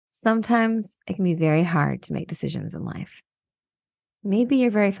Sometimes it can be very hard to make decisions in life. Maybe you're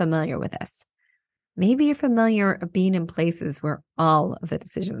very familiar with this. Maybe you're familiar of being in places where all of the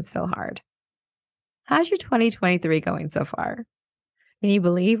decisions feel hard. How's your 2023 going so far? Can you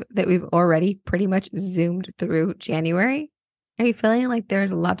believe that we've already pretty much zoomed through January? Are you feeling like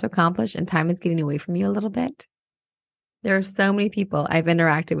there's a lot to accomplish and time is getting away from you a little bit? There are so many people I've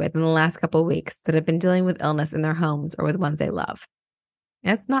interacted with in the last couple of weeks that have been dealing with illness in their homes or with ones they love.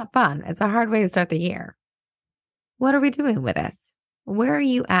 It's not fun. It's a hard way to start the year. What are we doing with this? Where are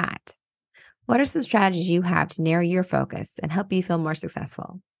you at? What are some strategies you have to narrow your focus and help you feel more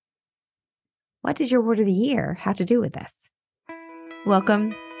successful? What does your word of the year have to do with this?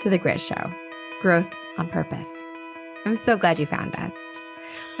 Welcome to The Grit Show, Growth on Purpose. I'm so glad you found us.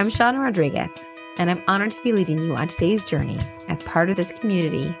 I'm Shauna Rodriguez, and I'm honored to be leading you on today's journey as part of this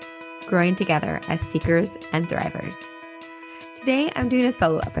community, growing together as seekers and thrivers. Today, I'm doing a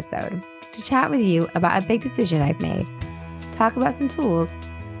solo episode to chat with you about a big decision I've made, talk about some tools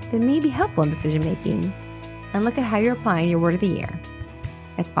that may be helpful in decision making, and look at how you're applying your word of the year.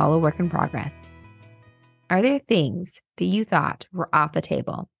 It's all a work in progress. Are there things that you thought were off the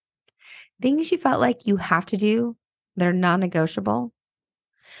table? Things you felt like you have to do that are non-negotiable?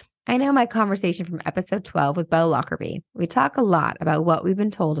 I know my conversation from episode 12 with Bo Lockerbie, we talk a lot about what we've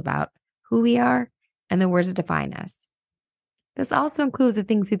been told about who we are and the words that define us. This also includes the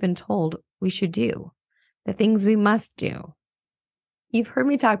things we've been told we should do, the things we must do. You've heard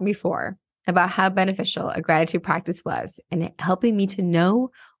me talk before about how beneficial a gratitude practice was in helping me to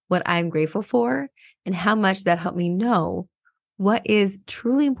know what I'm grateful for and how much that helped me know what is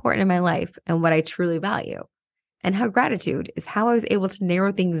truly important in my life and what I truly value. And how gratitude is how I was able to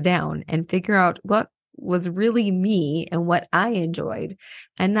narrow things down and figure out what was really me and what I enjoyed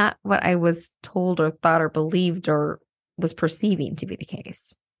and not what I was told or thought or believed or was perceiving to be the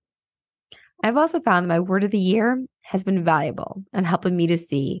case. I've also found that my word of the year has been valuable in helping me to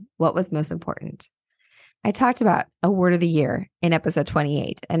see what was most important. I talked about a word of the year in episode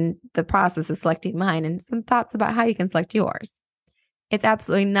 28 and the process of selecting mine and some thoughts about how you can select yours. It's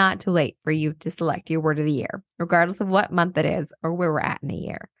absolutely not too late for you to select your word of the year, regardless of what month it is or where we're at in the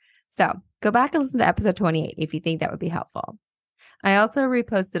year. So go back and listen to episode 28 if you think that would be helpful. I also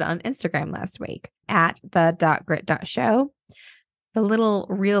reposted on Instagram last week at the.grit.show, the little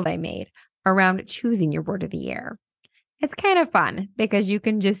reel that I made around choosing your word of the year. It's kind of fun because you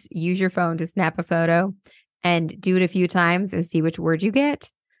can just use your phone to snap a photo and do it a few times and see which word you get.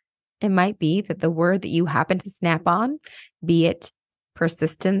 It might be that the word that you happen to snap on, be it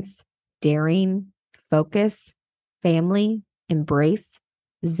persistence, daring, focus, family, embrace,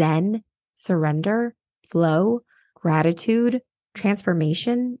 zen, surrender, flow, gratitude,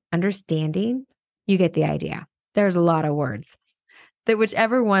 transformation, understanding. You get the idea. There's a lot of words. That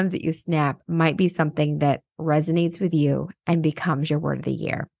whichever ones that you snap might be something that resonates with you and becomes your word of the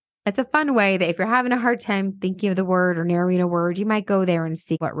year. It's a fun way that if you're having a hard time thinking of the word or narrowing a word, you might go there and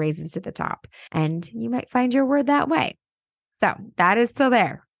see what raises to the top. And you might find your word that way. So that is still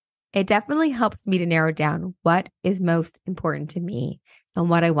there. It definitely helps me to narrow down what is most important to me and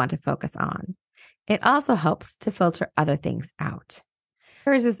what I want to focus on. It also helps to filter other things out.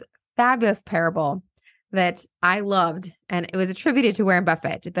 There is this fabulous parable that I loved, and it was attributed to Warren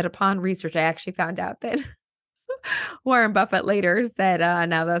Buffett. But upon research, I actually found out that Warren Buffett later said,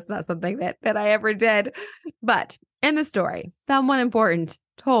 no, that's not something that I ever did. But in the story, someone important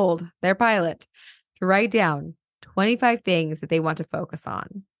told their pilot to write down 25 things that they want to focus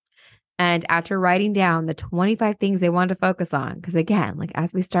on. And after writing down the 25 things they want to focus on, because again, like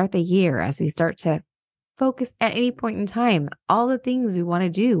as we start the year, as we start to focus at any point in time, all the things we want to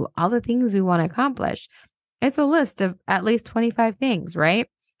do, all the things we want to accomplish, it's a list of at least 25 things, right?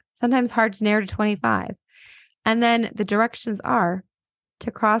 Sometimes hard to narrow to 25. And then the directions are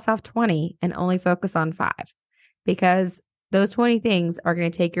to cross off 20 and only focus on 5, because those 20 things are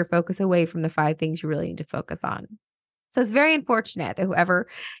going to take your focus away from the 5 things you really need to focus on. So it's very unfortunate that whoever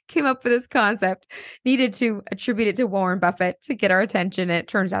came up with this concept needed to attribute it to Warren Buffett to get our attention. And it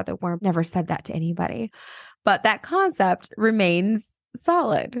turns out that Warren never said that to anybody. But that concept remains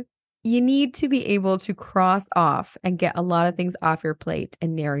solid. You need to be able to cross off and get a lot of things off your plate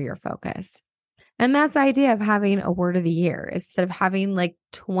and narrow your focus. And that's the idea of having a word of the year. Instead of having like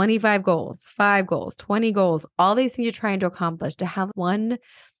 25 goals, 5 goals, 20 goals, all these things you're trying to accomplish, to have one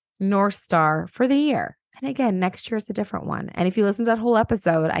North Star for the year. And again, next year is a different one. And if you listen to that whole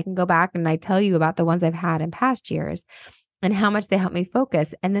episode, I can go back and I tell you about the ones I've had in past years and how much they help me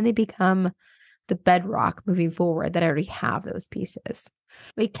focus. And then they become the bedrock moving forward that I already have those pieces.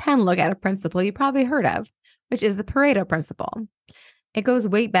 We can look at a principle you probably heard of, which is the Pareto principle. It goes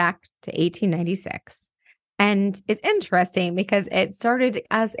way back to 1896. And it's interesting because it started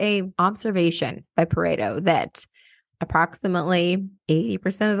as an observation by Pareto that approximately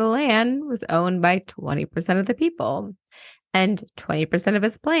 80% of the land was owned by 20% of the people, and 20% of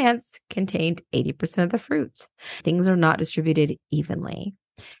its plants contained 80% of the fruit. Things are not distributed evenly.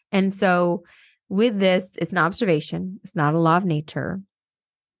 And so, with this, it's an observation, it's not a law of nature.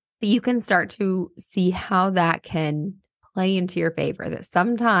 You can start to see how that can play into your favor, that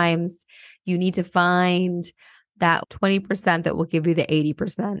sometimes you need to find that 20% that will give you the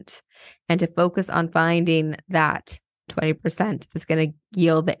 80% and to focus on finding that 20% that's going to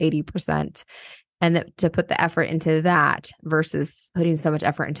yield the 80% and that to put the effort into that versus putting so much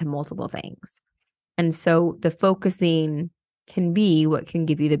effort into multiple things. And so the focusing can be what can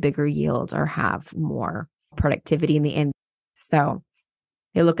give you the bigger yield or have more productivity in the end. So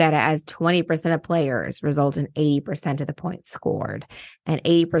they look at it as 20% of players result in 80% of the points scored, and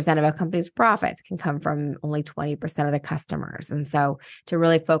 80% of a company's profits can come from only 20% of the customers. And so to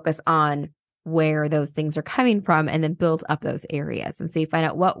really focus on where those things are coming from and then build up those areas. And so you find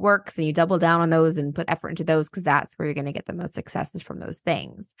out what works and you double down on those and put effort into those because that's where you're going to get the most successes from those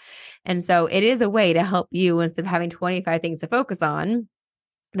things. And so it is a way to help you, instead of having 25 things to focus on,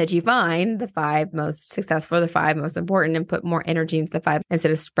 that you find the 5 most successful, the 5 most important, and put more energy into the 5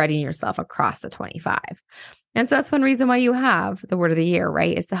 instead of spreading yourself across the 25. And so that's one reason why you have the word of the year,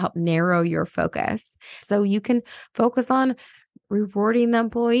 right? Is to help narrow your focus. So you can focus on rewarding the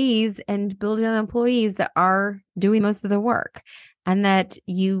employees and building on employees that are doing most of the work, and that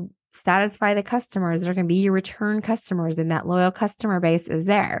you satisfy the customers that are going to be your return customers, and that loyal customer base is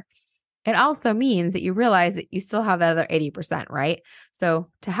there. It also means that you realize that you still have the other 80%, right? So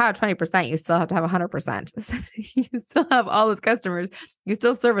to have 20%, you still have to have 100%. So you still have all those customers. You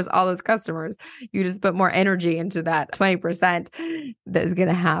still service all those customers. You just put more energy into that 20% that is going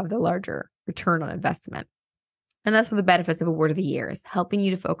to have the larger return on investment. And that's what the benefits of a word of the year is, helping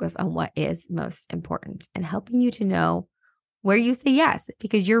you to focus on what is most important and helping you to know where you say yes,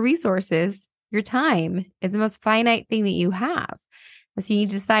 because your resources, your time is the most finite thing that you have. And so you need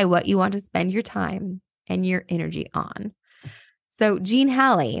to decide what you want to spend your time and your energy on. So Jean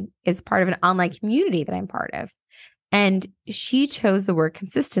Halley is part of an online community that I'm part of. And she chose the word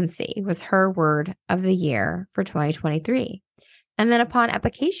consistency was her word of the year for 2023. And then upon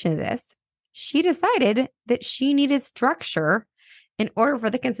application of this, she decided that she needed structure in order for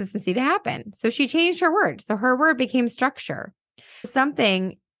the consistency to happen. So she changed her word. So her word became structure.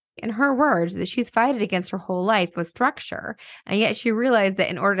 Something in her words that she's fighted against her whole life was structure. And yet she realized that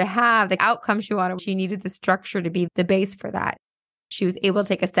in order to have the outcome she wanted, she needed the structure to be the base for that. She was able to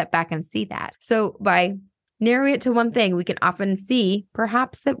take a step back and see that. So by narrowing it to one thing, we can often see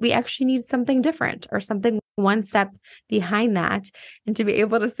perhaps that we actually need something different or something one step behind that. And to be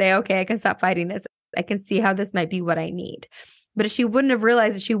able to say, okay, I can stop fighting this. I can see how this might be what I need. But if she wouldn't have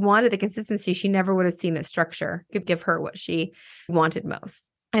realized that she wanted the consistency, she never would have seen the structure could give her what she wanted most.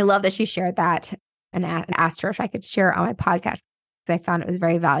 I love that she shared that and asked her if I could share it on my podcast because I found it was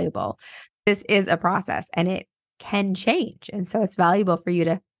very valuable. This is a process and it can change. And so it's valuable for you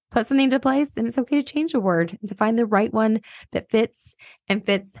to put something into place, and it's okay to change a word and to find the right one that fits and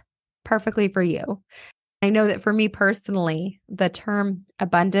fits perfectly for you. I know that for me personally, the term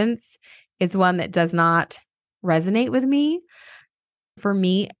abundance is one that does not resonate with me. For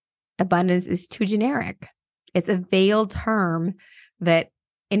me, abundance is too generic. It's a veiled term that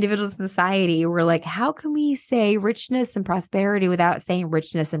individuals in society were like, how can we say richness and prosperity without saying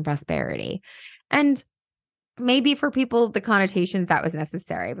richness and prosperity? And maybe for people, the connotations that was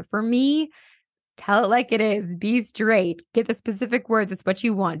necessary. But for me, tell it like it is. Be straight. Get the specific word. That's what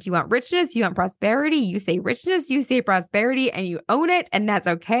you want. You want richness. You want prosperity. You say richness. You say prosperity and you own it. And that's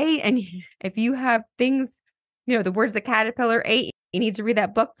okay. And if you have things, the words the caterpillar ate, you need to read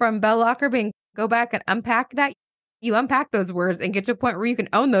that book from Bell Lockerbie and go back and unpack that. You unpack those words and get to a point where you can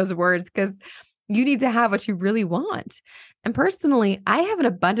own those words because you need to have what you really want. And personally, I have an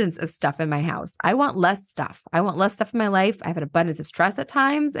abundance of stuff in my house. I want less stuff. I want less stuff in my life. I have an abundance of stress at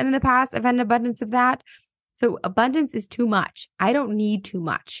times. And in the past, I've had an abundance of that. So abundance is too much. I don't need too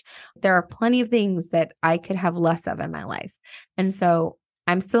much. There are plenty of things that I could have less of in my life. And so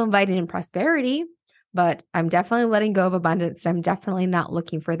I'm still inviting in prosperity, but I'm definitely letting go of abundance. I'm definitely not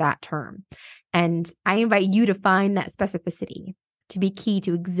looking for that term. And I invite you to find that specificity to be key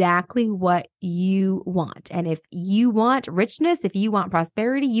to exactly what you want. And if you want richness, if you want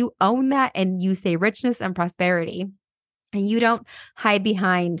prosperity, you own that and you say richness and prosperity. And you don't hide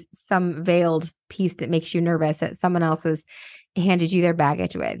behind some veiled piece that makes you nervous that someone else has handed you their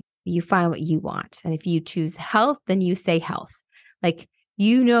baggage with. You find what you want. And if you choose health, then you say health. Like,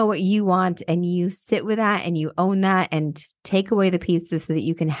 you know what you want and you sit with that and you own that and take away the pieces so that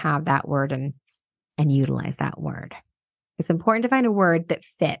you can have that word and utilize that word. It's important to find a word that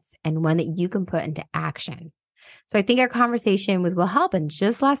fits and one that you can put into action. So I think our conversation with Will Halpin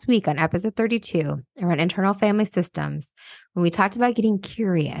just last week on episode 32 around internal family systems, when we talked about getting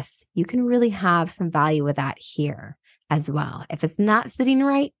curious, you can really have some value with that here as well. If it's not sitting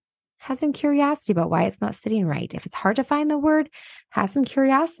right, have some curiosity about why it's not sitting right. If it's hard to find the word, have some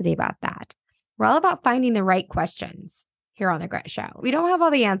curiosity about that. We're all about finding the right questions here on The Grit Show. We don't have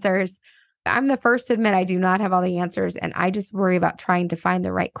all the answers. I'm the first to admit I do not have all the answers, and I just worry about trying to find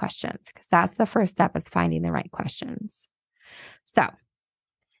the right questions because that's the first step, is finding the right questions. So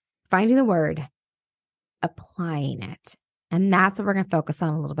finding the word, applying it. And that's what we're going to focus on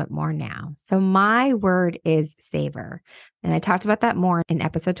a little bit more now. So my word is savor. And I talked about that more in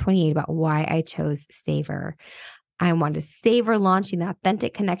episode 28 about why I chose savor. I want to savor launching the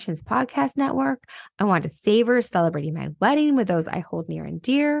Authentic Connections podcast network. I want to savor celebrating my wedding with those I hold near and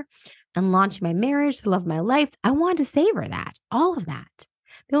dear and launching my marriage, the love of my life. I want to savor that, all of that.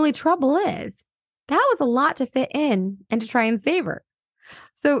 The only trouble is that was a lot to fit in and to try and savor.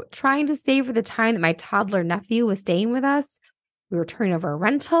 So trying to savor the time that my toddler nephew was staying with us, we were turning over a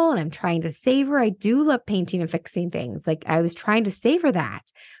rental and I'm trying to savor. I do love painting and fixing things. Like, I was trying to savor that.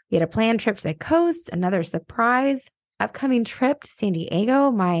 We had a planned trip to the coast, another surprise upcoming trip to San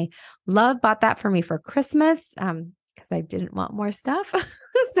Diego. My love bought that for me for Christmas because I didn't want more stuff.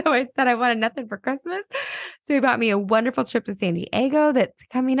 So I said I wanted nothing for Christmas. So he bought me a wonderful trip to San Diego that's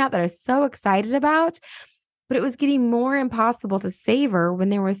coming up that I was so excited about. But it was getting more impossible to savor when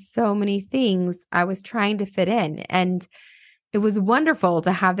there were so many things I was trying to fit in. And it was wonderful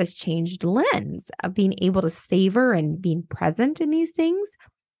to have this changed lens of being able to savor and being present in these things.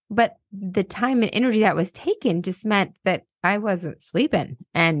 But the time and energy that was taken just meant that I wasn't sleeping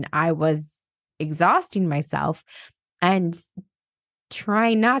and I was exhausting myself and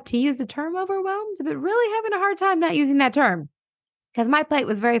trying not to use the term overwhelmed, but really having a hard time not using that term because my plate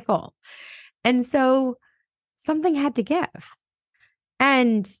was very full. And so something had to give.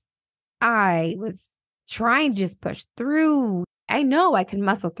 And I was trying to just push through. I know I can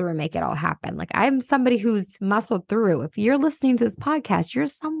muscle through and make it all happen. Like, I'm somebody who's muscled through. If you're listening to this podcast, you're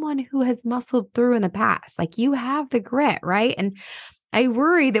someone who has muscled through in the past. Like, you have the grit, right? And I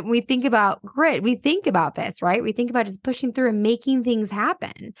worry that when we think about grit, we think about this, right? We think about just pushing through and making things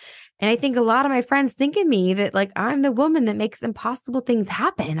happen. And I think a lot of my friends think of me that, like, I'm the woman that makes impossible things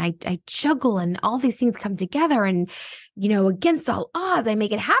happen. I juggle and all these things come together and, against all odds, I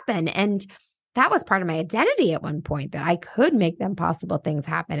make it happen. And that was part of my identity at one point, that I could make the impossible things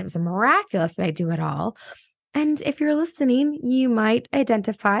happen. It was miraculous that I do it all. And if you're listening, you might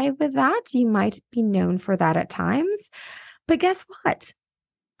identify with that. You might be known for that at times. But guess what?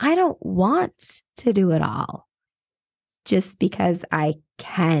 I don't want to do it all just because I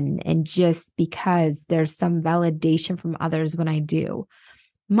can and just because there's some validation from others when I do.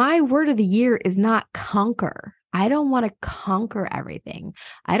 My word of the year is not conquer. I don't want to conquer everything.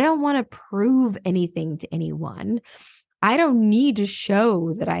 I don't want to prove anything to anyone. I don't need to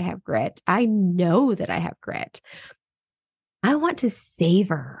show that I have grit. I know that I have grit. I want to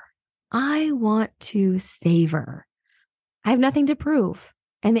savor. I want to savor. I have nothing to prove.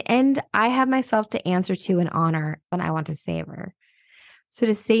 In the end, I have myself to answer to and honor when I want to savor. So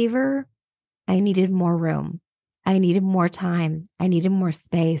to savor, I needed more room. I needed more time. I needed more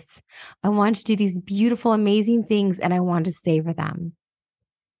space. I wanted to do these beautiful, amazing things, and I wanted to savor them.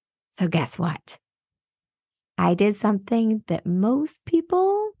 So guess what? I did something that most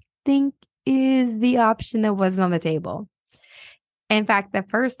people think is the option that wasn't on the table. In fact, the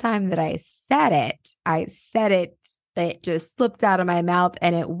first time that I said it just slipped out of my mouth,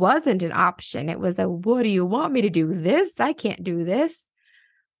 and it wasn't an option. It was what do you want me to do? This? I can't do this.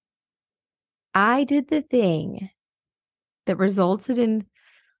 I did the thing that resulted in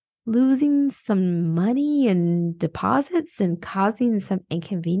losing some money and deposits and causing some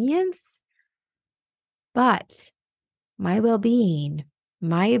inconvenience. But my well-being,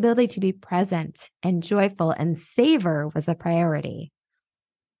 my ability to be present and joyful and savor was a priority.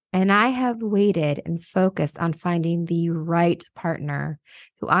 And I have waited and focused on finding the right partner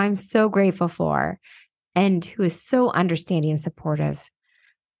who I'm so grateful for and who is so understanding and supportive.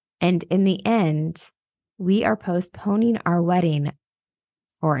 And in the end, we are postponing our wedding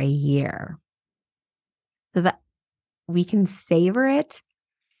for a year so that we can savor it,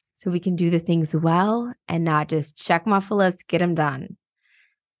 so we can do the things well and not just check them off a list, get them done.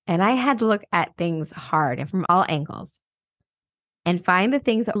 And I had to look at things hard and from all angles and find the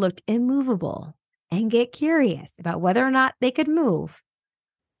things that looked immovable and get curious about whether or not they could move.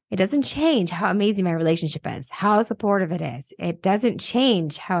 It doesn't change how amazing my relationship is, how supportive it is. It doesn't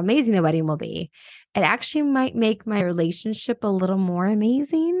change how amazing the wedding will be. It actually might make my relationship a little more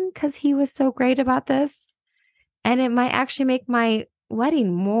amazing because he was so great about this. And it might actually make my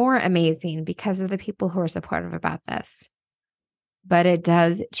wedding more amazing because of the people who are supportive about this. But it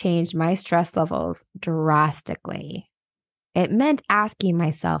does change my stress levels drastically. It meant asking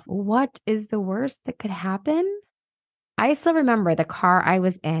myself, what is the worst that could happen? I still remember the car I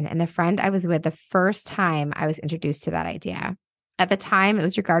was in and the friend I was with the first time I was introduced to that idea. At the time, it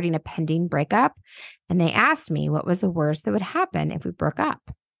was regarding a pending breakup, and they asked me what was the worst that would happen if we broke up.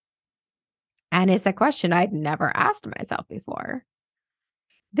 And it's a question I'd never asked myself before.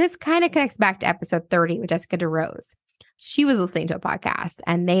 This kind of connects back to episode 30 with Jessica DeRose. She was listening to a podcast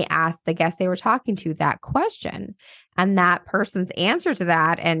and they asked the guest they were talking to that question. And that person's answer to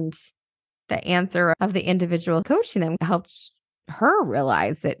that and the answer of the individual coaching them helped her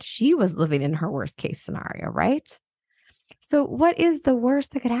realize that she was living in her worst case scenario, right? So, what is the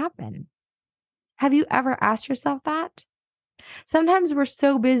worst that could happen? Have you ever asked yourself that? Sometimes we're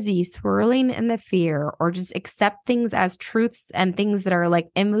so busy swirling in the fear or just accept things as truths and things that are like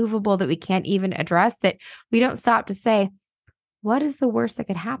immovable that we can't even address that we don't stop to say, what is the worst that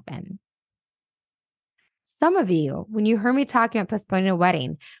could happen? Some of you, when you heard me talking about postponing a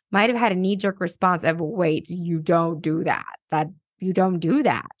wedding, might have had a knee-jerk response of, wait, you don't do that. You don't do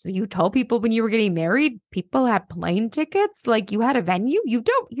that. So you told people when you were getting married, people had plane tickets, like you had a venue. You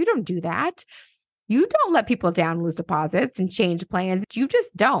don't do that. You don't let people down, lose deposits and change plans. You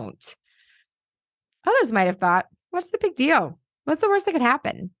just don't. Others might have thought, what's the big deal? What's the worst that could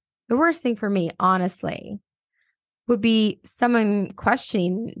happen? The worst thing for me, honestly, would be someone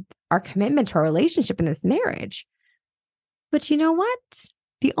questioning our commitment to our relationship in this marriage. But you know what?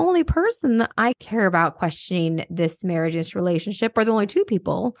 The only person that I care about questioning this marriage and this relationship, or the only two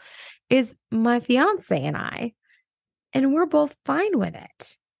people, is my fiance and I. And we're both fine with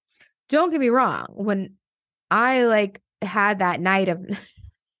it. Don't get me wrong. When I had that night of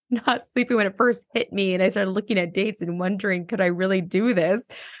not sleeping when it first hit me and I started looking at dates and wondering, could I really do this?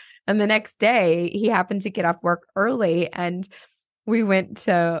 And the next day he happened to get off work early and we went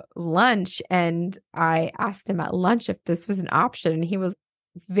to lunch and I asked him at lunch if this was an option. And he was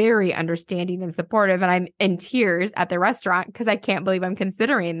very understanding and supportive. And I'm in tears at the restaurant because I can't believe I'm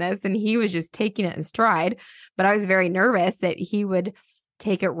considering this. And he was just taking it in stride. But I was very nervous that he would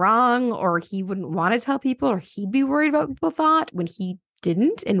take it wrong or he wouldn't want to tell people or he'd be worried about what people thought when he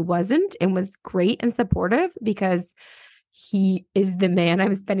didn't and wasn't and was great and supportive because he is the man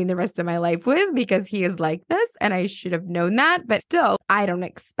I'm spending the rest of my life with because he is like this and I should have known that. But still,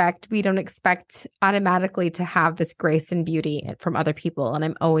 we don't expect automatically to have this grace and beauty from other people. And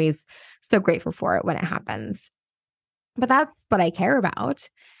I'm always so grateful for it when it happens. But that's what I care about.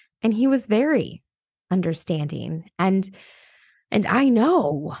 And he was very understanding. And I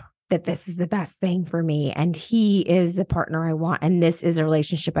know that this is the best thing for me. And he is the partner I want. And this is a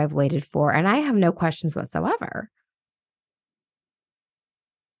relationship I've waited for. And I have no questions whatsoever.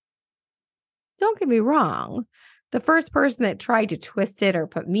 Don't get me wrong. The first person that tried to twist it or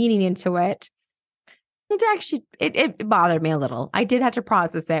put meaning into it, it bothered me a little. I did have to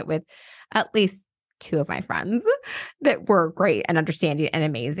process it with at least two of my friends that were great and understanding and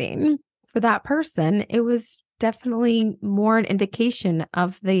amazing. For that person, it was definitely more an indication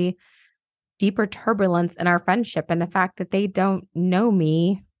of the deeper turbulence in our friendship and the fact that they don't know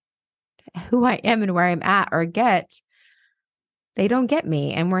me, who I am and where I'm at or get. They don't get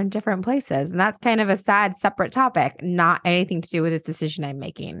me and we're in different places. And that's kind of a sad, separate topic, not anything to do with this decision I'm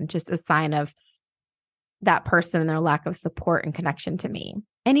making, just a sign of that person and their lack of support and connection to me.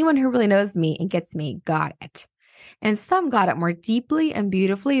 Anyone who really knows me and gets me got it. And some got it more deeply and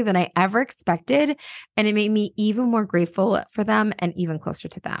beautifully than I ever expected. And it made me even more grateful for them and even closer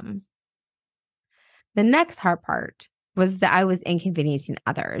to them. The next hard part was that I was inconveniencing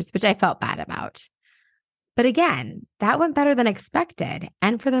others, which I felt bad about. But again, that went better than expected.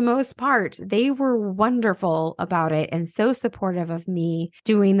 And for the most part, they were wonderful about it and so supportive of me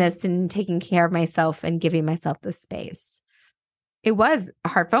doing this and taking care of myself and giving myself the space. It was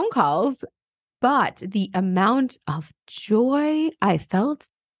hard phone calls, but the amount of joy I felt,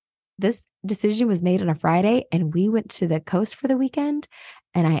 this decision was made on a Friday and we went to the coast for the weekend.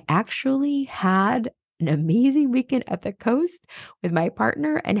 And I actually had an amazing weekend at the coast with my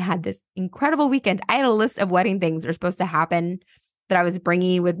partner and had this incredible weekend. I had a list of wedding things that were supposed to happen that I was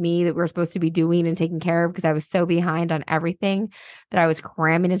bringing with me that we were supposed to be doing and taking care of because I was so behind on everything that I was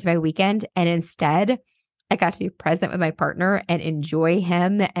cramming into my weekend. And instead, I got to be present with my partner and enjoy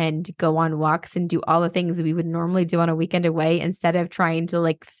him and go on walks and do all the things we would normally do on a weekend away instead of trying to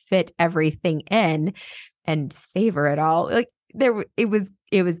like fit everything in and savor it all. Like it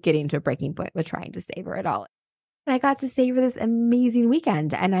was getting to a breaking point with trying to savor it all. And I got to savor this amazing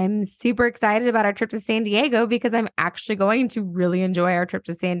weekend. And I'm super excited about our trip to San Diego because I'm actually going to really enjoy our trip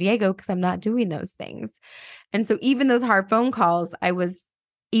to San Diego because I'm not doing those things. And so even those hard phone calls, I was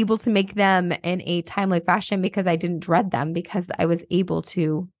able to make them in a timely fashion because I didn't dread them because I was able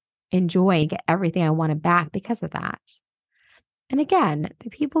to enjoy and get everything I wanted back because of that. And again, the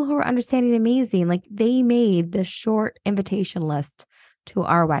people who are understanding amazing, like they made the short invitation list to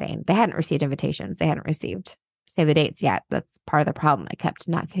our wedding. They hadn't received invitations. They hadn't received save the dates yet. That's part of the problem. I kept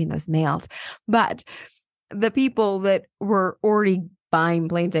not getting those mailed. But the people that were already buying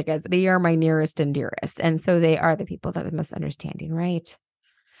plane tickets, they are my nearest and dearest. And so they are the people that are the most understanding, right?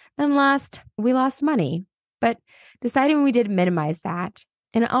 And last, we lost money, but deciding we did minimize that.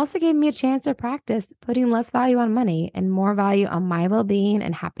 And it also gave me a chance to practice putting less value on money and more value on my well-being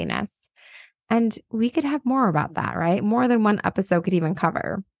and happiness. And we could have more about that, right? More than one episode could even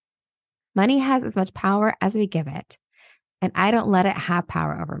cover. Money has as much power as we give it, and I don't let it have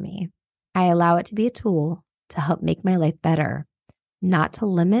power over me. I allow it to be a tool to help make my life better, not to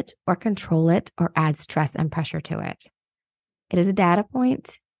limit or control it or add stress and pressure to it. It is a data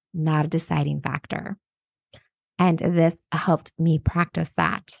point, not a deciding factor. And this helped me practice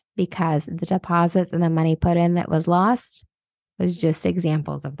that because the deposits and the money put in that was lost was just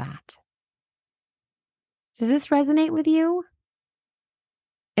examples of that. Does this resonate with you?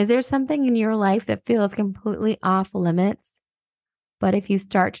 Is there something in your life that feels completely off limits? But if you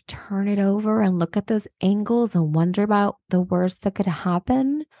start to turn it over and look at those angles and wonder about the worst that could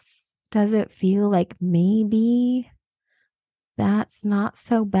happen, does it feel like maybe that's not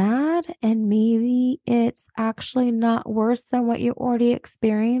so bad and maybe it's actually not worse than what you're already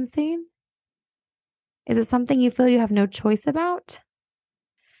experiencing? Is it something you feel you have no choice about?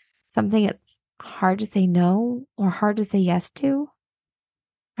 Something it's hard to say no or hard to say yes to?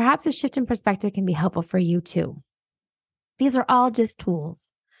 Perhaps a shift in perspective can be helpful for you too. These are all just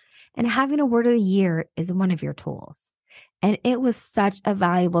tools. And having a word of the year is one of your tools. And it was such a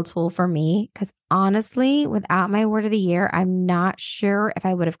valuable tool for me because honestly, without my word of the year, I'm not sure if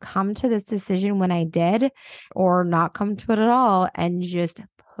I would have come to this decision when I did or not come to it at all and just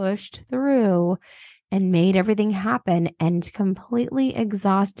pushed through and made everything happen and completely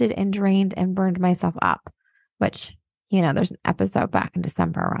exhausted and drained and burned myself up, which, there's an episode back in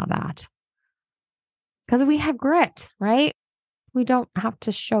December around that. Because we have grit, right? We don't have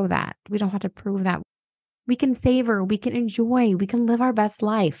to show that. We don't have to prove that. We can savor, we can enjoy, we can live our best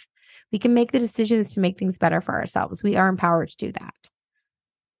life. We can make the decisions to make things better for ourselves. We are empowered to do that.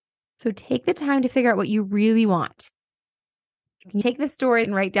 So take the time to figure out what you really want. You can take this story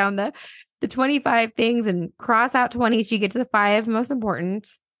and write down the 25 things and cross out 20 so you get to the 5 most important.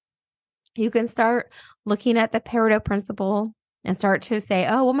 You can start looking at the Pareto principle and start to say,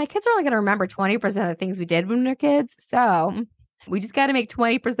 oh, well, my kids are only going to remember 20% of the things we did when we were kids. So we just got to make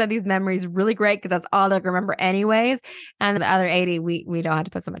 20% of these memories really great because that's all they'll remember anyways. And the other 80, we don't have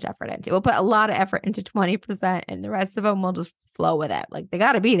to put so much effort into. We'll put a lot of effort into 20% and the rest of them will just flow with it. Like they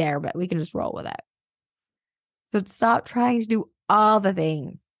got to be there, but we can just roll with it. So stop trying to do all the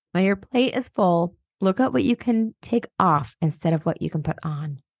things. When your plate is full, look at what you can take off instead of what you can put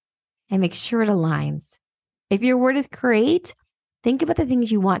on. And make sure it aligns. If your word is create, think about the things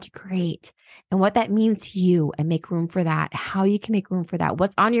you want to create and what that means to you and make room for that, how you can make room for that,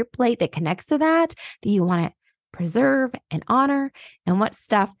 what's on your plate that connects to that you want to preserve and honor, and what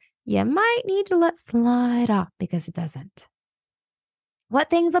stuff you might need to let slide off because it doesn't. What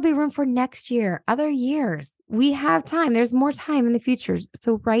things will be room for next year, other years? We have time. There's more time in the future.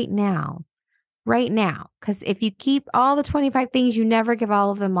 So right now, because if you keep all the 25 things, you never give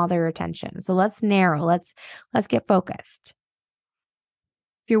all of them all their attention. So let's narrow, let's get focused.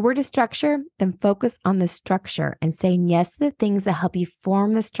 If your word is structure, then focus on the structure and saying yes to the things that help you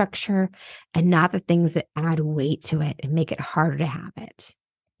form the structure and not the things that add weight to it and make it harder to have it.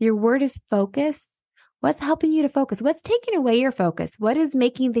 Your word is focus. What's helping you to focus? What's taking away your focus? What is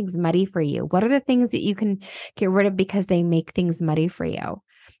making things muddy for you? What are the things that you can get rid of because they make things muddy for you?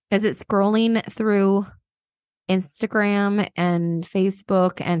 Is it scrolling through Instagram and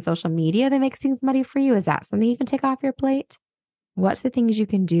Facebook and social media that makes things muddy for you? Is that something you can take off your plate? What's the things you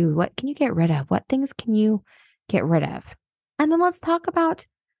can do? What can you get rid of? What things can you get rid of? And then let's talk about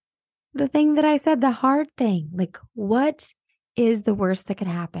the thing that I said, the hard thing. Like, what is the worst that could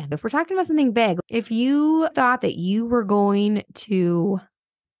happen? If we're talking about something big, if you thought that you were going to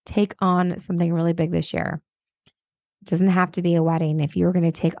take on something really big this year, it doesn't have to be a wedding. If you were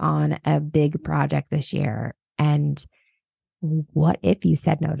going to take on a big project this year, and what if you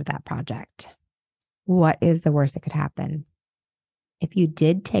said no to that project? What is the worst that could happen? If you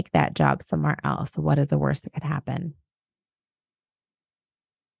did take that job somewhere else, what is the worst that could happen?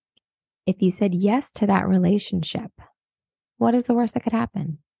 If you said yes to that relationship, what is the worst that could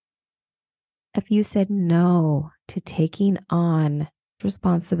happen? If you said no to taking on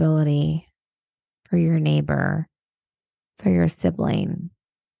responsibility for your neighbor, for your sibling,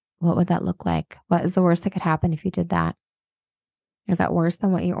 what would that look like? What is the worst that could happen if you did that? Is that worse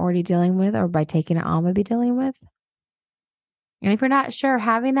than what you're already dealing with, or by taking it on would be dealing with? And if you're not sure,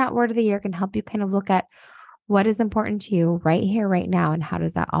 having that word of the year can help you kind of look at what is important to you right here, right now, and how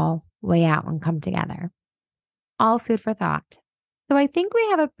does that all weigh out and come together. All food for thought. So I think we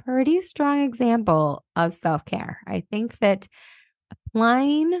have a pretty strong example of self-care. I think that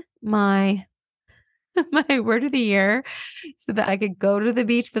applying my word of the year so that I could go to the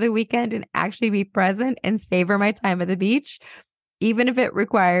beach for the weekend and actually be present and savor my time at the beach, even if it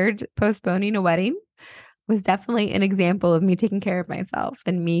required postponing a wedding, was definitely an example of me taking care of myself,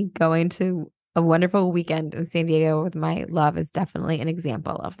 and me going to a wonderful weekend in San Diego with my love is definitely an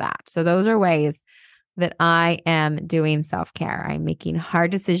example of that. So those are ways that I am doing self-care. I'm making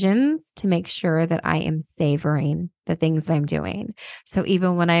hard decisions to make sure that I am savoring the things that I'm doing. So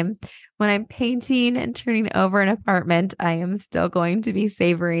even when I'm painting and turning over an apartment, I am still going to be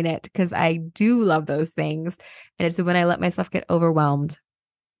savoring it because I do love those things. And it's when I let myself get overwhelmed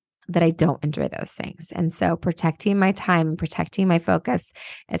that I don't enjoy those things. And so protecting my time and protecting my focus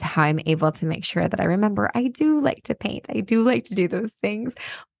is how I'm able to make sure that I remember I do like to paint. I do like to do those things,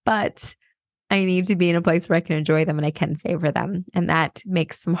 but I need to be in a place where I can enjoy them and I can savor them. And that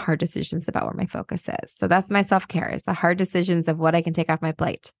makes some hard decisions about where my focus is. So that's my self-care, is the hard decisions of what I can take off my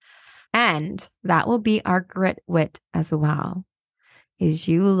plate. And that will be our grit wit as well, is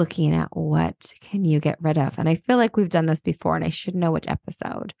you looking at what can you get rid of. And I feel like we've done this before and I should know which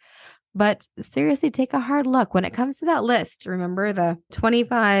episode. But seriously, take a hard look. When it comes to that list, remember the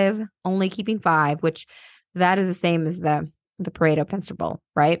 25, only keeping 5, which that is the same as the Pareto principle,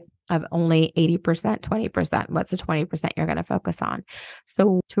 right? Of only 80%, 20%. What's the 20% you're going to focus on?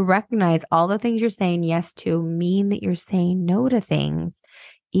 So to recognize all the things you're saying yes to mean that you're saying no to things,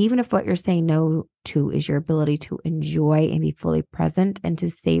 even if what you're saying no to is your ability to enjoy and be fully present and to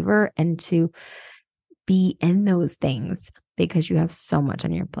savor and to be in those things because you have so much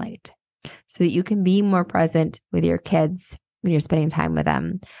on your plate. So that you can be more present with your kids when you're spending time with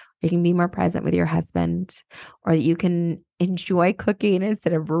them. You can be more present with your husband, or that you can enjoy cooking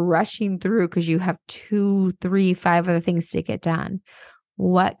instead of rushing through because you have 2, 3, 5 other things to get done.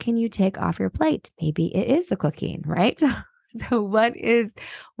 What can you take off your plate? Maybe it is the cooking, right? So what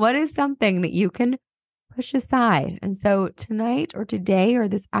is something that you can push aside? And so tonight or today or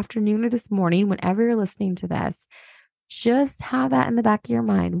this afternoon or this morning, whenever you're listening to this, just have that in the back of your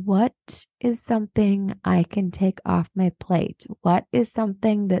mind. What is something I can take off my plate? What is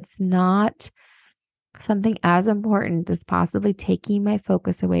something that's not something as important as possibly taking my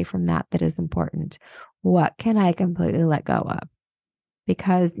focus away from that is important? What can I completely let go of?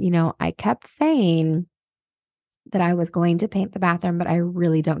 Because, I kept saying that I was going to paint the bathroom, but I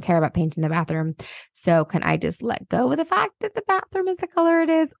really don't care about painting the bathroom. So can I just let go of the fact that the bathroom is the color it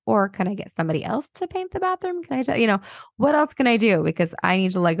is? Or can I get somebody else to paint the bathroom? Can I tell, what else can I do? Because I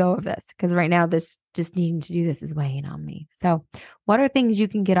need to let go of this. Because right now, this just needing to do this is weighing on me. So what are things you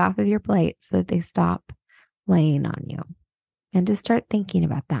can get off of your plate so that they stop weighing on you? And just start thinking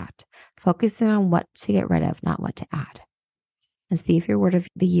about that. Focusing on what to get rid of, not what to add. And see if your word of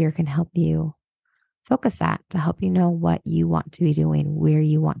the year can help you focus that, to help you know what you want to be doing, where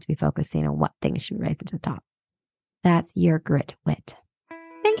you want to be focusing, and what things should be rising to the top. That's your grit wit.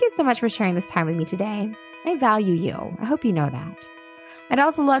 Thank you so much for sharing this time with me today. I value you. I hope you know that. I'd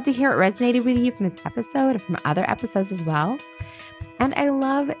also love to hear what resonated with you from this episode and from other episodes as well. And I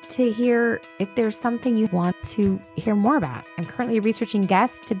love to hear if there's something you want to hear more about. I'm currently researching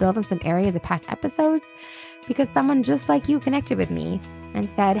guests to build on some areas of past episodes because someone just like you connected with me and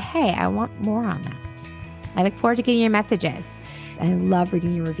said, hey, I want more on that. I look forward to getting your messages. And I love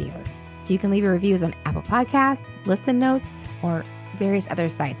reading your reviews. So you can leave your reviews on Apple Podcasts, Listen Notes, or various other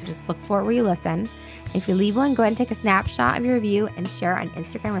sites. So just look for it where you listen. If you leave one, go ahead and take a snapshot of your review and share it on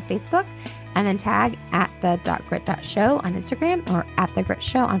Instagram or Facebook. And then tag at the.grit.show on Instagram or at the Grit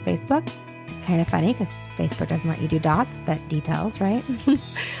Show on Facebook. It's kind of funny because Facebook doesn't let you do dots, but details, right?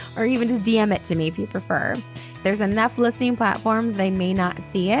 Or even just DM it to me if you prefer. There's enough listening platforms that I may not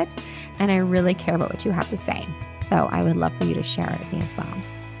see it, and I really care about what you have to say. So I would love for you to share it with me as well.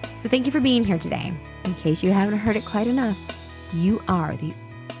 So thank you for being here today. In case you haven't heard it quite enough, you are the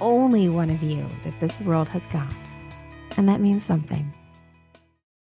only one of you that this world has got. And that means something.